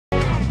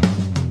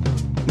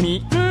み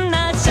ん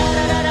なシャラ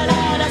ララ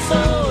ララそ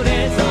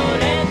れぞ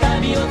れ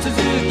旅を続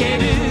け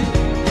る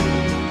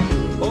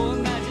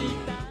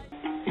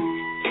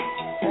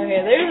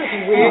Okay, there's this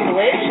weird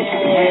glitch in...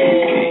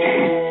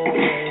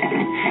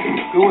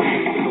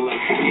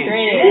 There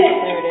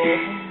it is.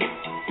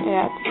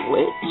 Yeah, it's a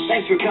glitch.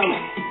 Thanks for coming.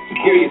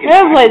 Here you I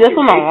haven't played this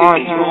one in a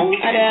long time.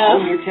 I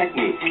know.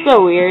 It's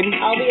so weird.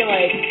 I'll be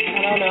like, I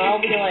don't know,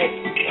 I'll be like,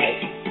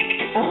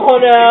 oh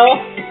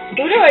no.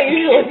 Who do I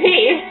usually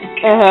be?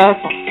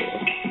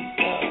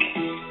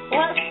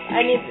 What?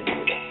 I need to do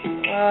this.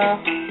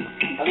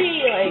 I'll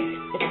be like,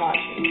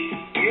 Itachi.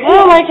 I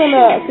don't like when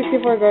the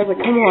 64 goes like,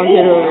 come on,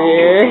 get over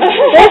here.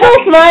 They're so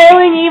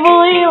smiling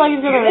evilly, like he's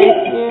gonna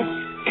race you.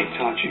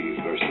 Itachi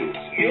versus...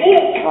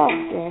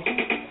 Sasuke.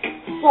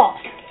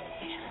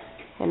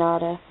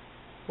 Hinata.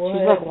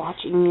 She's like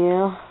watching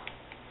you.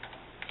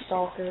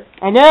 Stalker.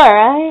 I know,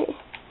 right?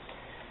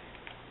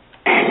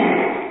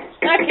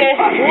 Okay.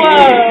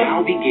 Whoa.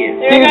 I'll begin.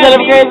 They're gonna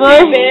be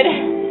stupid.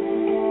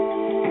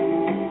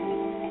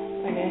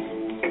 Okay.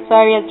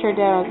 Sorry, I turned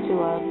down. It's too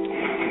loud.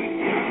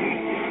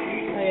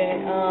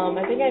 Okay.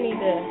 I think I need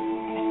to.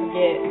 I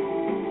forget.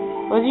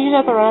 Well, you just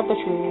have to run up the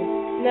tree.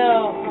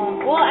 No.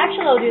 Well,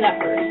 actually, I'll do that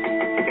first.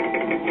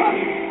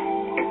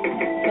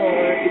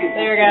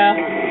 There we go.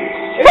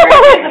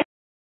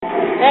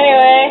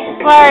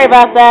 Anyway. Sorry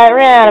about that.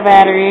 Ran out of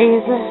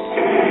batteries.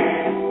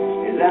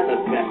 Is that the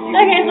best you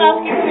Okay,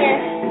 Sasuke, come here.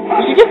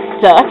 Did you get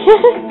stuck?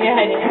 Yeah,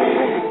 I did.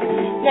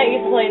 Not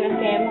used to playing this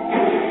game.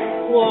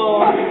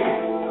 Whoa.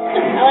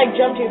 I like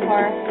jumped too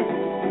far.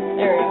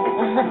 There we go.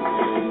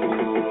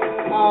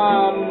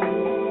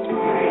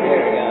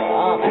 There we go.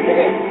 I forget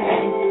his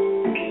name.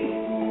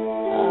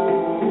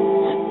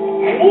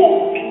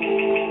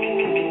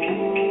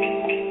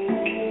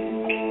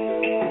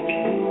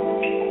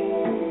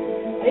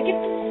 I think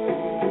it's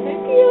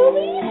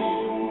Tsukuyomi?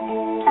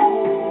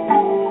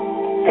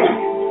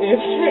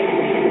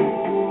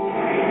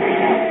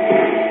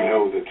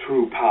 know the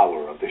true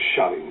power of the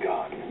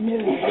Sharingan? No,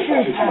 the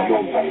true power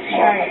of the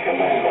Sharingan.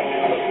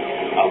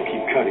 I'll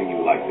keep cutting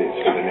you like this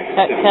for the next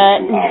Cut.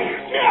 72 hours.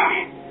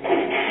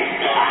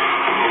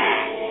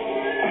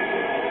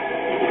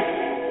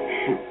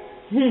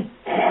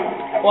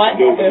 What?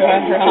 Nobody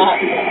I can forgot.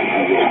 resist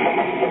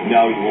this.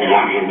 Now you will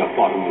wander in a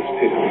bottomless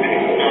pit of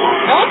pain.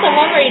 I want the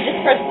one where you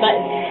just press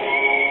buttons.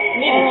 I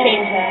need to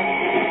change that.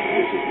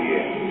 This is the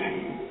end.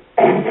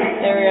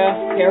 There we go.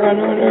 Okay, run.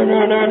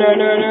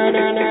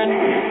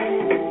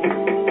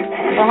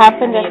 What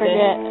happened? I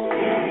forget.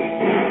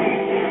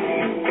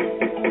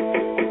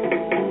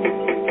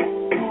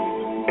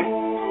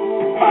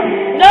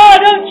 No,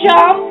 don't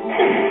jump!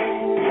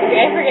 Okay,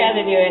 I forgot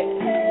to do it.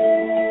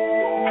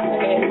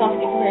 Okay,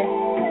 Sasuke, come here.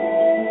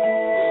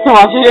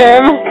 Watch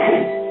him.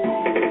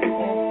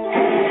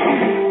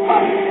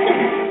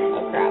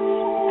 Oh crap.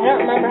 I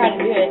don't remember how to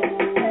do it.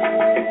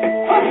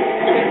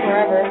 It took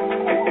forever.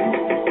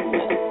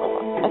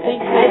 I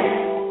think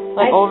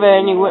like over there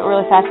and you went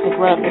really fast to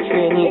run up the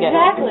tree and you get...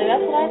 Exactly,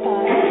 that's what I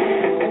thought.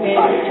 Okay,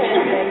 let's try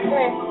this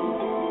again.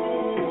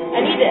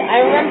 Come here. I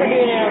remember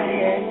doing it over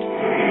here.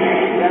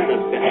 That's the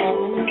best.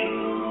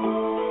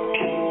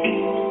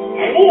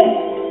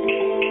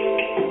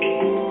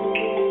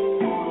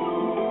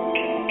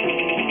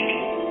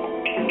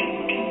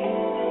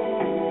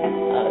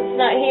 It's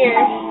not here.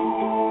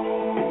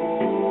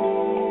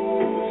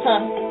 Huh.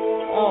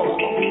 Oh well.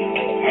 Okay,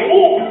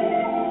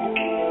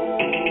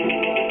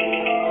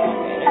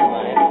 never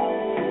mind.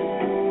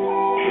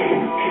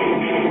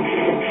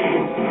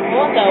 I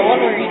want the one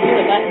where you do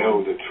the button.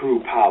 Know the true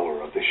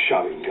power of the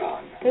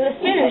Sharingan. Because the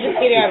spin is just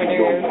getting on my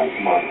nerves.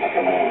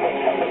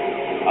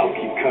 I'll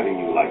keep cutting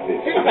you like this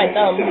Here's for my the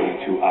thumb.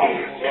 next 72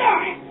 hours.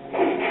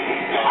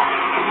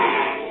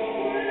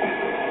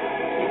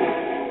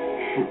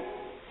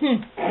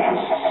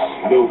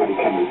 Nobody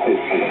can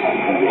resist this.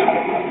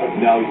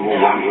 Now you will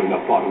wander in a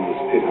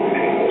bottomless pit of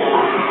pain.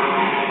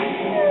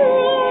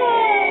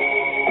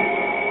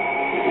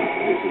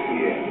 This is the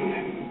end.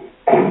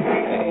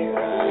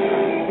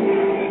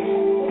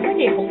 Looks like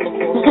he holds the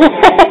floor.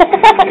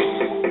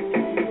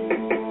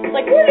 It's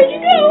like, where did you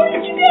go? Where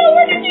did you go?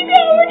 Where did you go?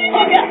 Where did you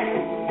go?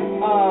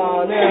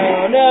 Oh, no.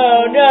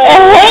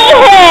 It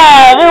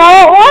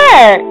won't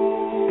work!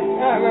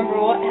 I don't remember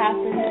what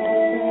happened.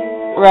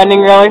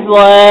 Running really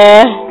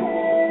slow.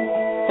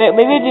 Wait,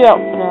 maybe do it.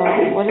 No.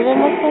 What did it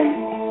look like?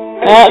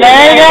 Oh,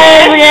 there it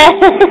goes again!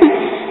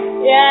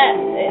 Yeah,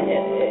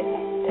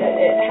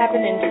 it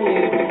happened in two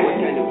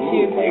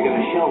You're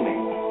gonna show me.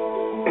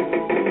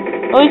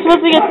 Well, he's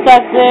supposed to get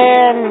stuck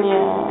there, and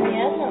yeah.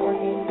 Yeah, it's not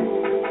working.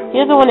 He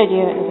doesn't want to do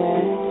it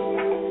today.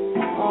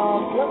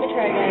 Let me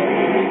try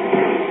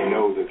again.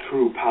 Know the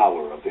true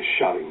power of the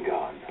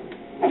Sharingan.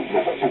 The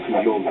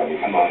Tsukuyomi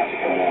is mine to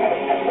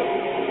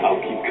command. I'll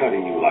keep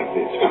cutting you like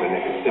this for the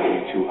next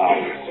 72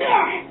 hours.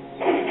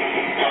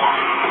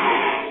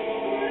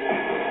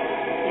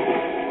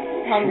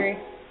 Hungry.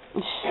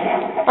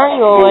 Aren't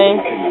you always?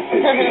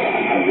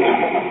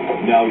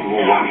 Now you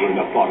will wander in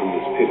a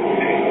bottomless pit of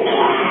pain.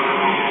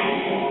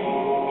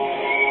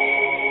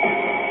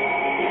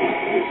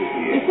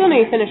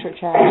 me finish her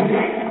chat. Oh,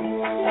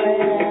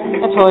 yeah.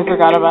 I totally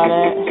forgot about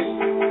it.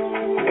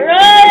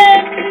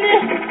 Run!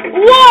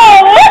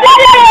 Whoa! What's it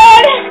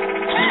doing?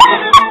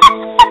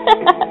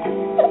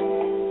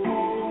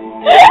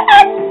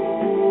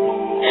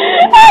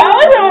 That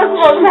wasn't what's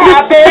supposed to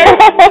happen.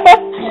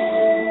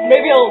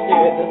 Maybe I'll do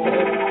it this way.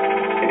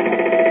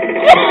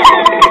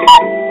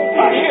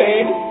 What's he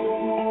doing?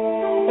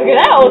 Okay,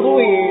 that was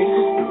weird.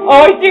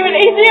 Oh, he's doing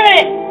it! He's doing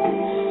it!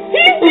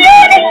 He's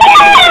doing it!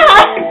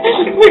 Yeah!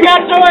 We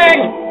got to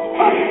work!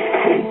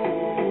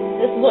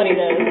 This is what he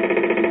does.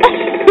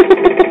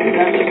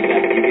 That's a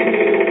step you can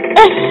do.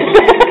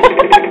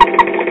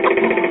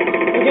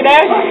 Look at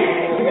that.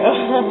 There we go.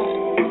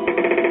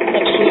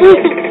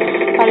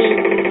 How do you...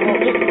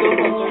 Just go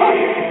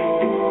closer.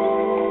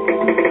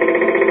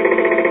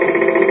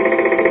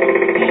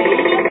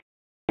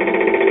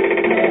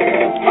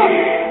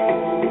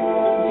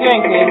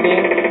 Doing crazy.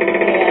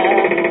 Yeah.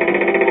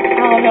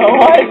 I don't know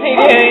what is he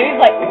doing. He's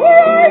like,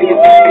 where are you?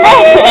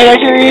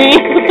 Energy.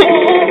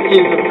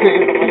 He's so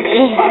crazy.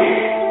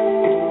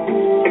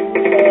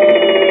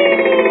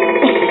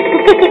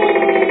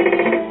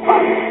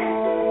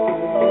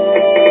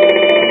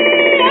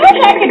 I wish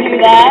I could do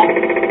that.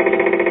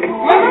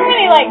 Remember when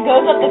he like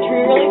goes up the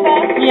tree really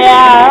fast?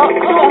 Yeah. I don't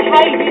know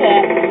how you do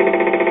that.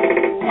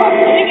 I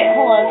think it,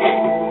 hold on.